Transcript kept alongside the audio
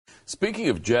Speaking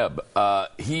of Jeb,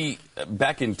 he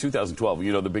back in 2012,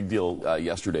 you know, the big deal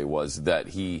yesterday was that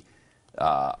he,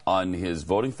 on his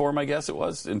voting form, I guess it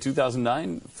was, in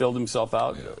 2009, filled himself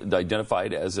out,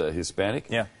 identified as a Hispanic.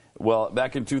 Yeah. Well,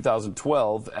 back in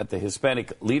 2012, at the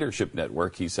Hispanic Leadership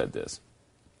Network, he said this.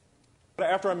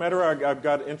 After I met her, I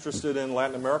got interested in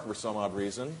Latin America for some odd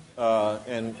reason,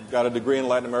 and got a degree in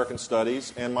Latin American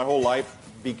studies, and my whole life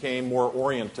became more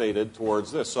orientated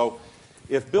towards this. So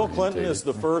if Bill Clinton is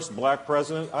the first black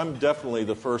president, I'm definitely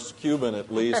the first Cuban,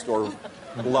 at least, or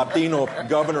Latino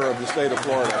governor of the state of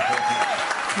Florida.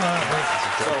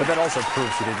 But that also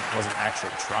proves he wasn't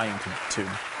actually trying to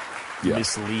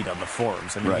mislead on the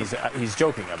forums. I mean, he's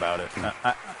joking about it.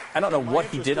 I don't know what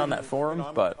he did on that forum,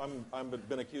 but I've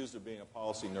been accused of being a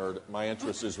policy nerd. My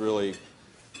interest is really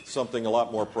something a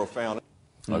lot more profound.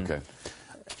 Okay.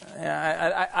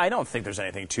 I don't think there's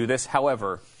anything to this.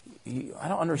 However, I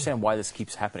don't understand why this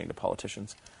keeps happening to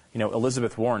politicians. You know,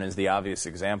 Elizabeth Warren is the obvious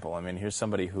example. I mean, here's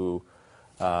somebody who,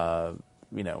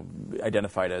 you know,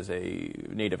 identified as a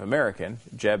Native American.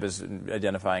 Jeb is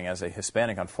identifying as a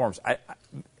Hispanic on forums.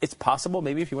 It's possible,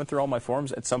 maybe if you went through all my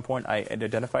forums, at some point I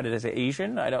identified it as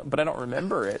Asian. but I don't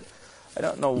remember it. I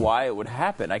don't know why it would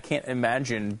happen. I can't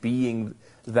imagine being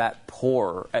that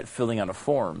poor at filling out a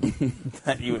form.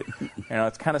 That you know,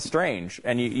 it's kind of strange.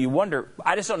 And you wonder,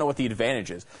 I just don't know what the advantage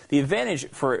is. The advantage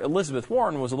for Elizabeth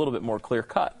Warren was a little bit more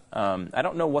clear-cut. I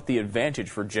don't know what the advantage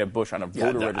for Jeb Bush on a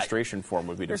voter registration form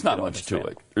would be. There's not much to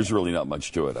it. There's really not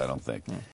much to it, I don't think.